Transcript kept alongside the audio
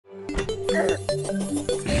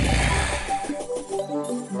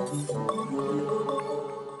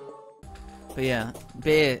But yeah,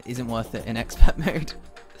 beer isn't worth it in expert mode.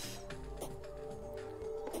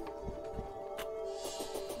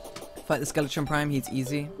 Fight the Skeleton Prime, he's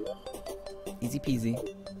easy. Easy peasy.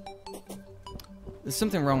 There's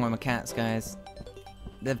something wrong with my cats, guys.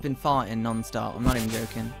 They've been farting non-stop, I'm not even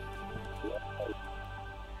joking.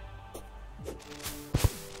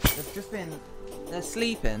 They've just been... They're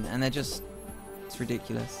sleeping and they're just... It's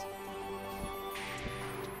ridiculous.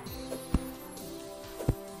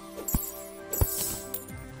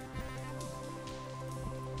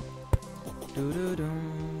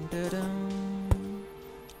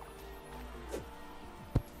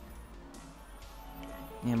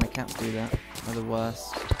 Yeah, my cats do that. They're the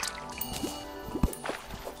worst.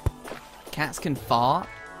 Cats can fart?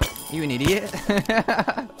 You an idiot?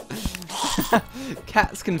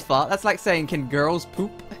 Cats can fart? That's like saying, can girls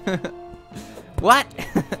poop? What?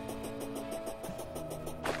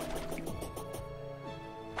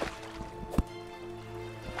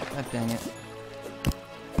 God dang it.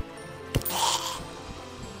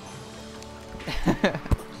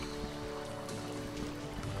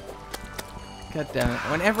 God damn it.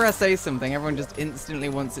 Whenever I say something, everyone just instantly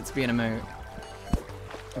wants it to be an emote.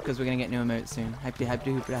 Because we're gonna get new emotes soon. Hypey hype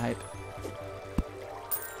de hoopity hype.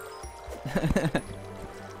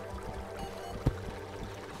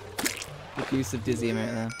 Good use of Dizzy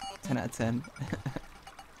emote there. 10 out of 10.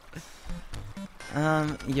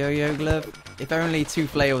 Yo-Yo Glove. If only 2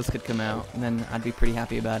 Flails could come out, then I'd be pretty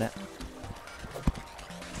happy about it.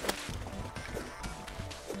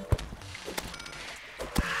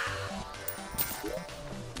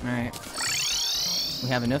 Alright. We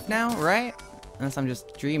have enough now, right? Unless I'm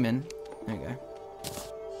just dreaming. There we go.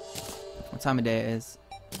 What time of day it is?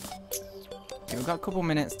 Okay, we've got a couple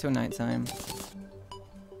minutes till nighttime.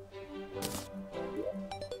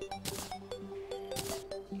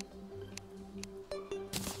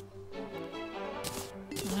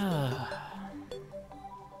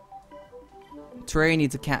 Terraria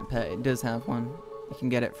needs a cat pet. It does have one. You can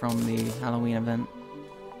get it from the Halloween event.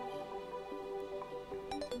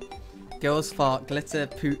 Girls fart, glitter,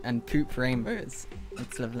 poop, and poop rainbows.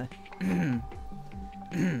 That's lovely.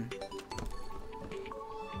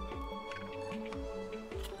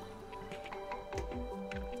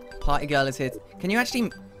 Party girl is here. Can you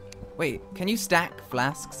actually... Wait, can you stack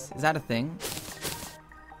flasks? Is that a thing?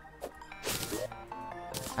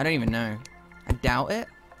 I don't even know. I doubt it.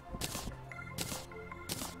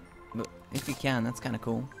 But if you can, that's kind of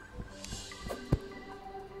cool.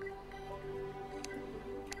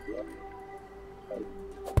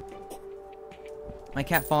 My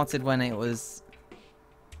cat farted when it was...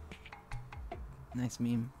 Nice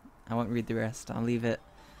meme. I won't read the rest. I'll leave it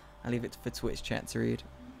for Twitch chat to read.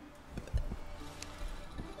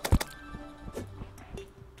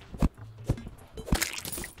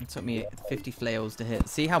 It took me 50 flails to hit.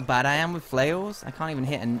 See how bad I am with flails? I can't even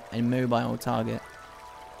hit a mobile target.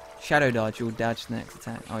 Shadow dodge, you'll dodge the next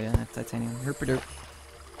attack. Oh yeah, titanium. Herpadoop.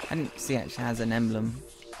 I didn't see it actually has an emblem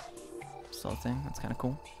sort of thing. That's kind of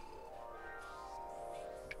cool.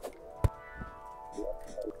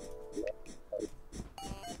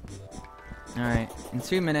 Alright, in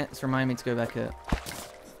 2 minutes, remind me to go back up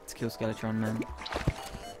to kill Skeletron Man.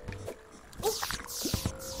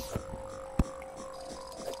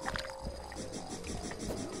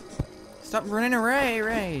 Stop running away,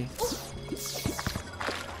 Ray!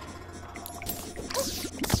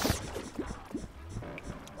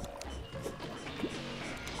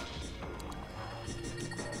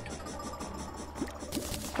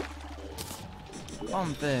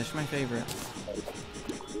 Bombfish, my favorite.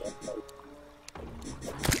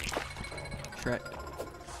 Shrek.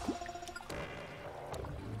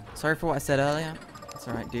 Sorry for what I said earlier. It's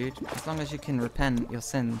alright, dude. As long as you can repent your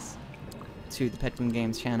sins to the Pedguin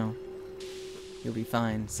Games channel, you'll be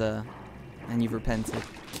fine, sir. And you've repented.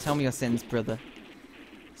 Tell me your sins, brother.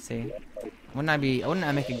 See? Wouldn't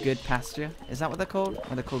I make a good pastor? Is that what they're called?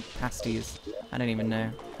 Or they're called pasties? I don't even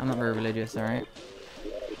know. I'm not very religious, alright?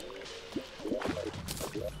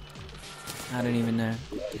 I don't even know.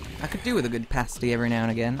 I could do with a good pasty every now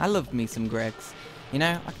and again. I love me some Greg's. You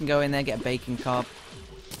know, I can go in there, get a bacon cob.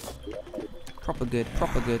 Proper good,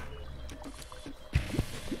 proper good.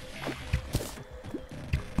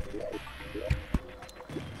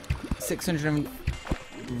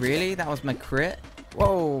 Really? That was my crit?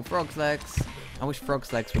 Whoa, frog's legs. I wish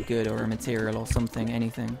frog's legs were good, or a material or something,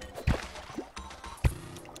 anything.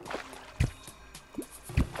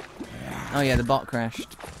 Oh yeah, the bot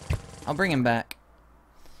crashed. I'll bring him back.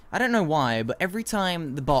 I don't know why, but every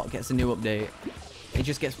time the bot gets a new update, it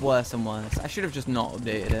just gets worse and worse. I should have just not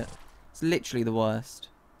updated it. It's literally the worst.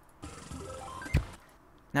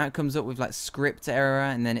 Now it comes up with like script error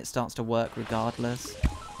and then it starts to work regardless.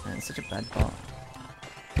 And it's such a bad bot.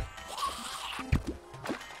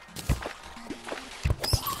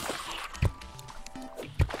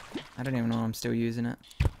 I don't even know why I'm still using it.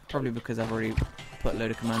 Probably because I've already put a load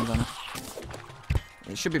of commands on it.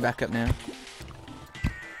 It should be back up now.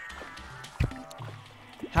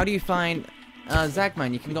 How do you find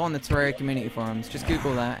Zagman? You can go on the Terraria community forums. Just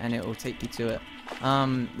Google that and it will take you to it.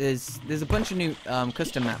 There's a bunch of new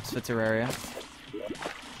custom maps for Terraria.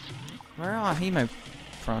 Where are our Hemo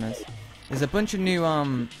Piranhas? There's a bunch of new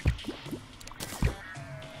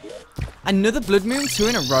another Blood Moon, 2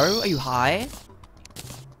 in a row? Are you high?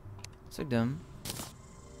 So dumb.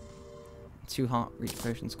 2 heart reach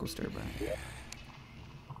potion school story, bro.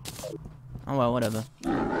 Oh well, whatever.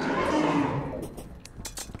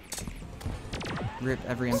 Rip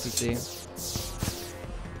every NPC.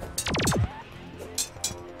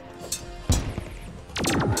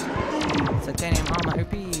 Titanium armor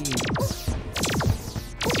OP.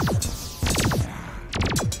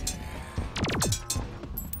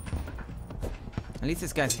 At least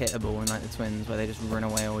this guy's hittable, unlike the twins, where they just run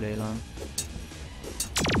away all day long.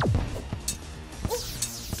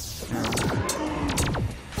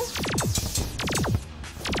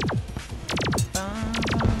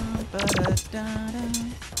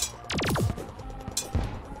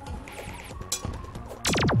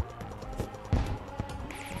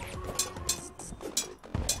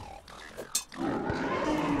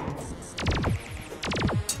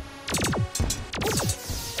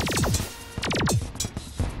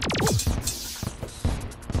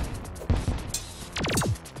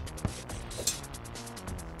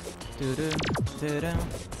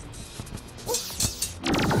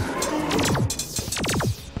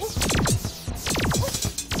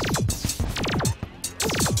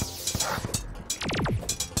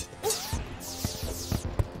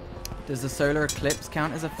 Does the solar eclipse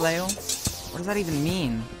count as a flail? What does that even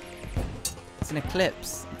mean? It's an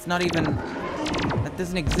eclipse. It's not even... That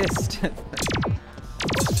doesn't exist.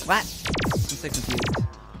 What? I'm so confused.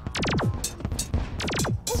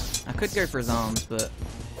 I could go for his arms, but...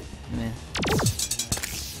 meh.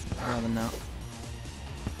 I'd rather not.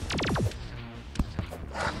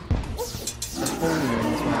 The full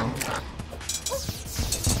moon as well.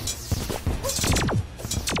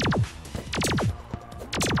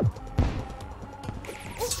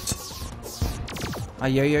 Are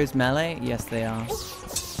yo-yos melee? Yes, they are.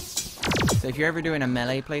 So if you're ever doing a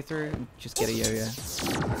melee playthrough, just get a yo-yo.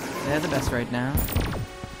 They're the best right now.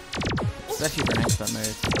 Especially for an expert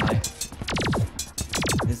mode. Like,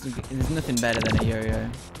 there's nothing better than a yo-yo.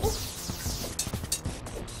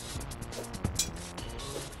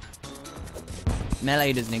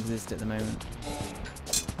 Melee doesn't exist at the moment.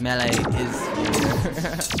 Melee is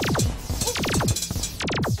yo-yo.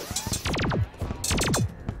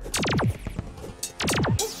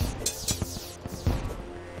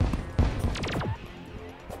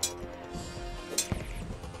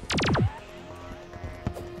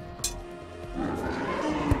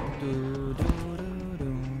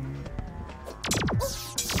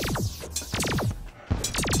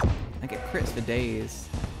 Crits for days.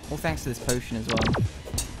 All thanks to this potion as well.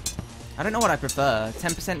 I don't know what I prefer.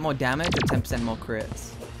 10% more damage or 10% more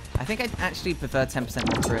crits? I think I'd actually prefer 10%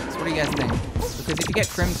 more crits. What do you guys think? Because if you get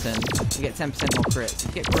Crimson, you get 10% more crits.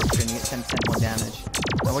 If you get Corruption, you get 10% more damage.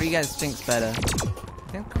 Now, what do you guys think's better?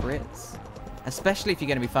 I think crits. Especially if you're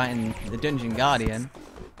going to be fighting the Dungeon Guardian.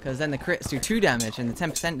 Because then the crits do 2 damage and the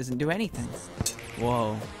 10% doesn't do anything.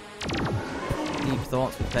 Whoa. Deep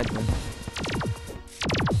thoughts with Pedguin.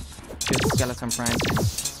 Good skeleton pricing.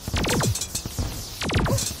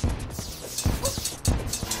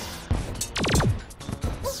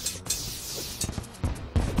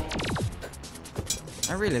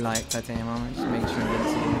 I really like titanium armor. It just makes you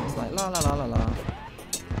invincible. It's like la la la la la.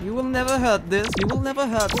 You will never hurt this. You will never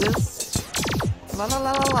hurt this. La la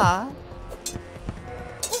la la la.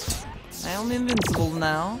 I am invincible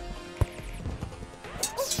now.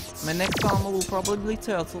 My next armor will probably be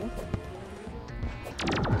turtle.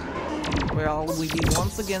 Where I will be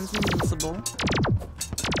once again invincible.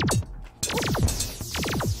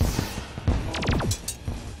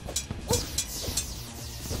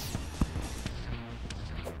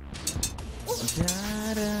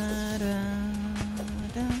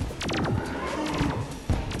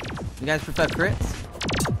 You guys prefer crits?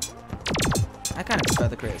 I kind of prefer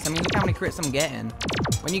the crits. I mean, look how many crits I'm getting.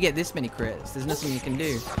 When you get this many crits, there's nothing you can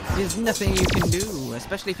do. There's nothing you can do,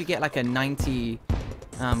 especially if you get like a 90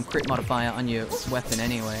 crit modifier on your weapon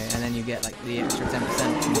anyway, and then you get like the extra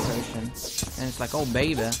 10% from the potion. And it's like, oh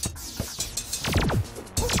baby.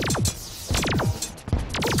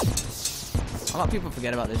 A lot of people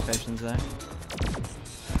forget about those potions though.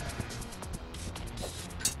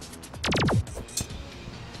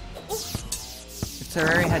 If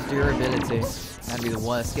Terraria had durability, that'd be the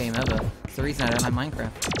worst game ever. It's the reason I don't like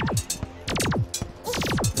Minecraft.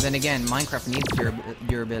 But then again, Minecraft needs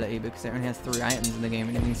durability because it only has 3 items in the game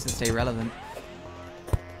and it needs to stay relevant.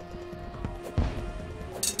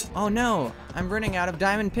 Oh no! I'm running out of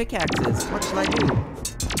diamond pickaxes. What shall I do?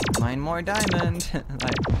 Mine more diamond.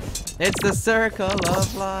 Like, it's the circle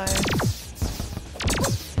of life.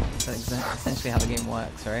 That's essentially how the game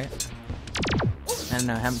works, right? I don't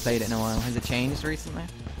know, I haven't played it in a while. Has it changed recently?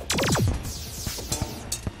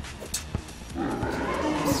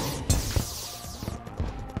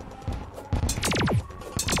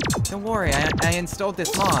 Don't worry, I installed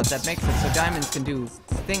this mod that makes it so diamonds can do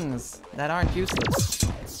things that aren't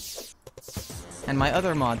useless. And my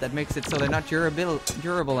other mod that makes it so they're not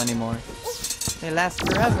durable anymore. They last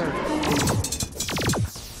forever.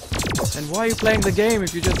 And why are you playing the game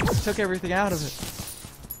if you just took everything out of it?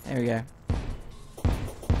 There we go.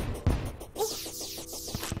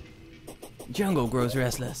 Jungle grows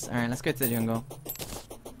restless. Alright, let's go to the jungle.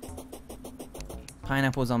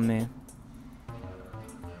 Pineapples on me.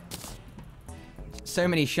 So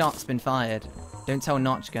many shots been fired. Don't tell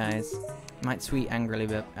Notch, guys. He might tweet angrily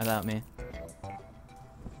about me.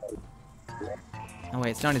 Oh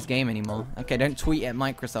wait, it's not his game anymore. Okay, don't tweet at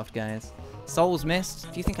Microsoft, guys. Souls missed?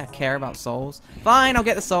 Do you think I care about souls? Fine, I'll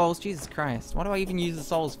get the souls. Jesus Christ. What do I even use the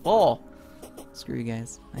souls for? Screw you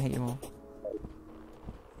guys. I hate you all.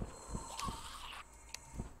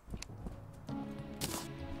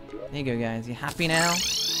 There you go, guys. You happy now?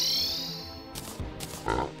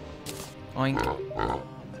 Oink.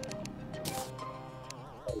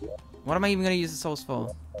 What am I even going to use the souls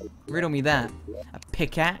for? Riddle me that. A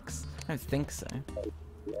pickaxe? I don't think so.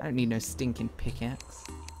 I don't need no stinking pickaxe.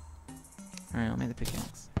 Alright, I'll make the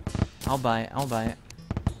pickaxe. I'll buy it. I'll buy it.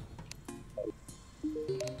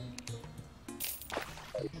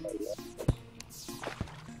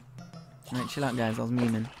 Alright, chill out, guys. I was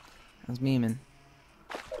memeing. I was memeing.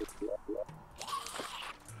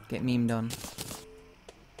 Get memed on.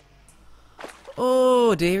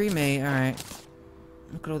 Oh, dearie me. Alright.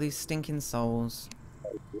 Look at all these stinking souls.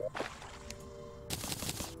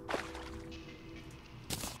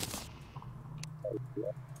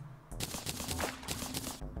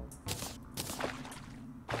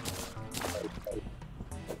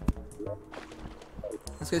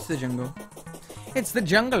 Let's go to the jungle. It's the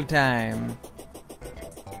jungle time!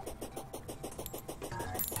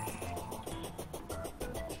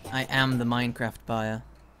 I am the Minecraft buyer.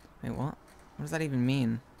 Wait, what? What does that even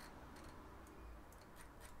mean?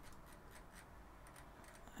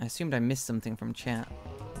 I assumed I missed something from chat.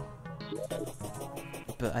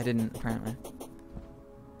 But I didn't, apparently.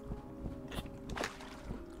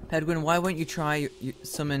 Pedguin, why won't you try your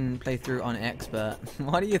summon playthrough on expert?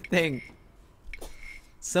 What do you think?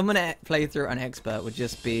 Summon playthrough on expert would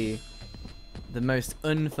just be the most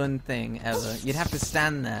unfun thing ever. You'd have to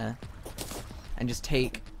stand there and just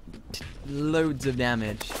take loads of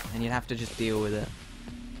damage, and you'd have to just deal with it.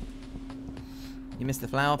 You missed the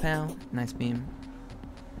flower, pal? Nice beam.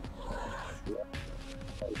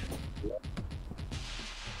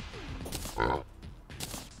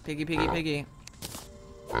 Piggy, piggy, piggy.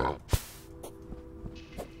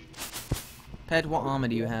 Ped, what armor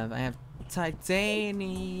do you have? I have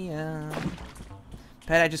titanium.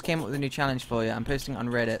 Ped, I just came up with a new challenge for you. I'm posting it on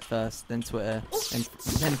Reddit first, then Twitter,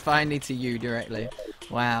 then finally to you directly.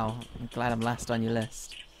 Wow, I'm glad I'm last on your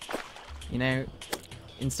list. You know,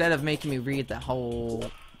 instead of making me read that whole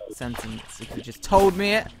sentence, if you just told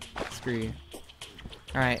me it, screw you.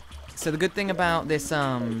 Alright, so the good thing about this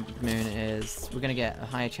moon is we're gonna get a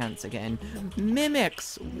higher chance of getting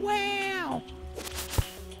mimics. Wow!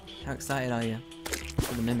 How excited are you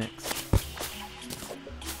for the mimics?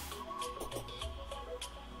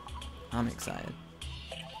 I'm excited.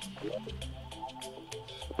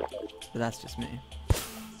 But that's just me.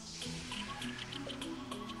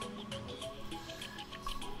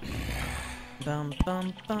 Bum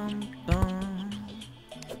bum bum bum.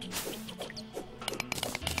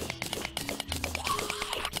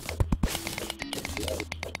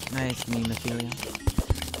 Nice meme, Ophelia.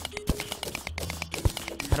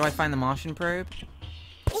 How do I find the Martian probe?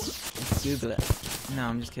 Let's Google it. No,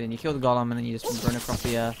 I'm just kidding. You kill the golem and then you just run across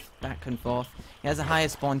the earth, back and forth. He has a higher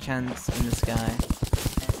spawn chance in the sky.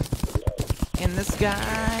 In the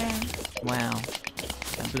sky! Wow.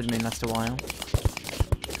 That blood moon lasts a while.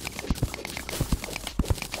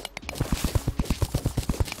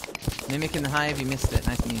 Mimicking the hive, you missed it.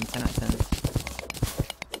 Nice meme, 10 out of 10.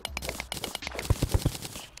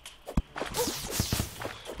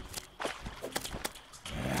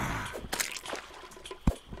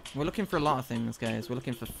 We're looking for a lot of things, guys. We're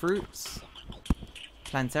looking for fruits,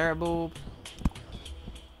 Plantera bulb,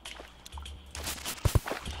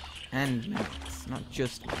 and mimics. Not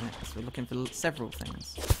just mimics. We're looking for several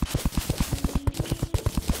things.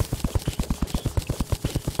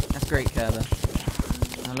 That's great, Kerber.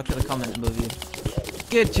 Now look at the comment above you.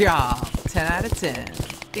 Good job! 10 out of 10.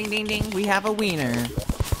 Ding, ding, ding. We have a wiener.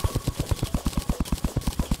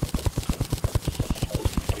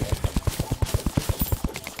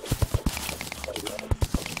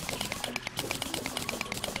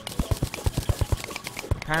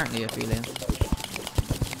 Apparently, Ophelia.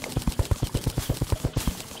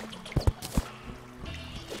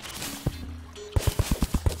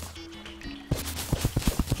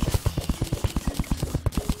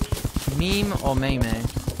 Meme or Meme?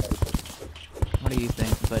 What do you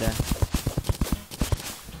think, Buddha?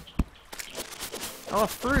 Oh, a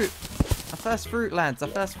fruit! Our first fruit, lads. Our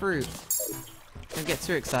first fruit. Don't get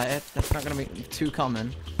too excited. That's not going to be too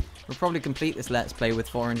common. We'll probably complete this Let's Play with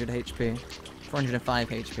 400 HP. 405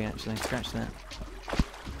 HP, actually. Scratch that.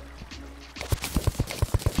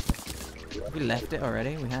 Have we left it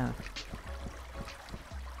already? We have.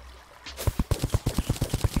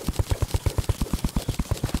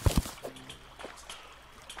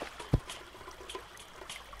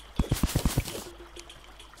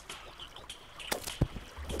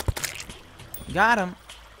 Got him.